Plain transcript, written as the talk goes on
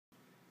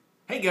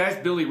Hey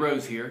guys, Billy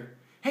Rose here.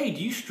 Hey,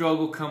 do you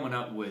struggle coming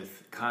up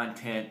with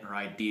content or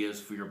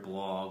ideas for your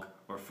blog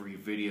or for your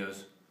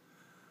videos?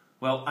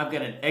 Well, I've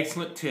got an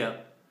excellent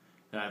tip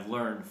that I've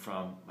learned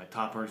from my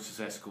Top Earning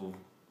Success School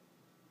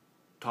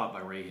taught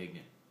by Ray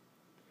Higdon.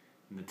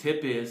 And the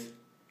tip is,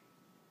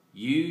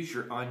 use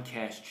your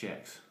uncashed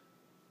checks.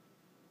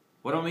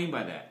 What do I mean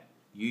by that?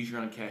 Use your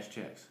uncashed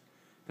checks.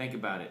 Think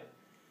about it.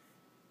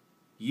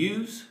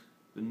 Use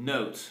the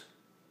notes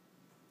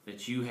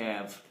that you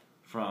have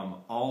from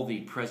all the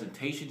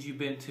presentations you've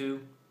been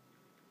to,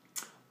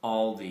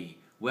 all the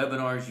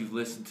webinars you've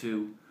listened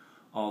to,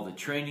 all the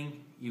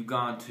training you've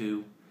gone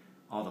to,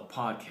 all the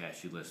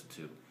podcasts you listen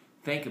to.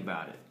 Think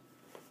about it.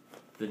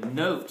 The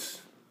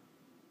notes,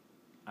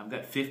 I've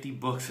got 50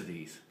 books of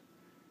these,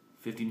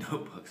 50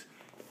 notebooks.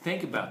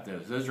 Think about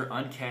those. Those are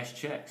uncashed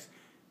checks.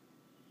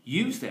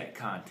 Use that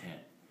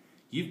content.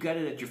 You've got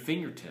it at your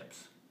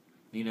fingertips.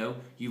 You know,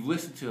 you've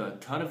listened to a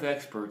ton of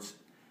experts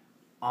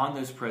on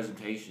those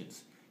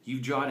presentations.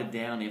 You've jotted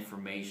down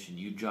information,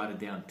 you've jotted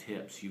down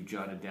tips, you've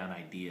jotted down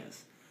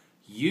ideas.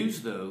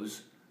 Use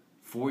those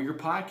for your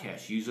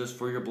podcast. Use those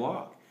for your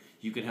blog.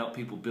 You can help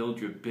people build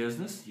your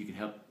business. You can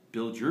help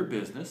build your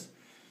business.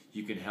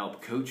 You can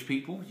help coach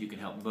people. You can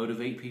help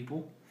motivate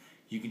people.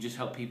 You can just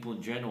help people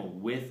in general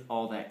with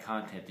all that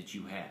content that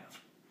you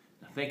have.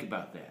 Now think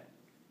about that.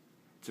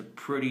 It's a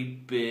pretty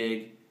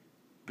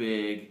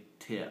big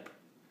tip.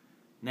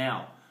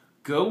 Now,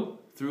 go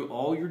through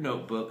all your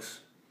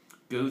notebooks.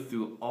 Go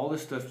through all the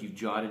stuff you've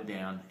jotted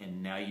down,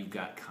 and now you've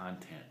got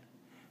content.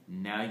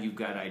 Now you've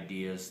got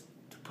ideas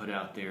to put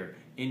out there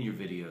in your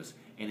videos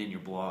and in your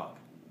blog.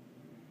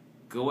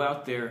 Go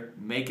out there,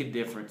 make a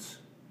difference,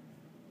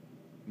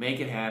 make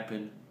it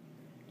happen,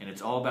 and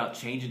it's all about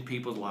changing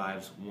people's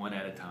lives one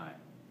at a time.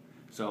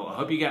 So I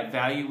hope you got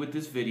value with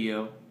this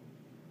video,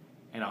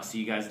 and I'll see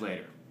you guys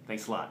later.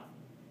 Thanks a lot.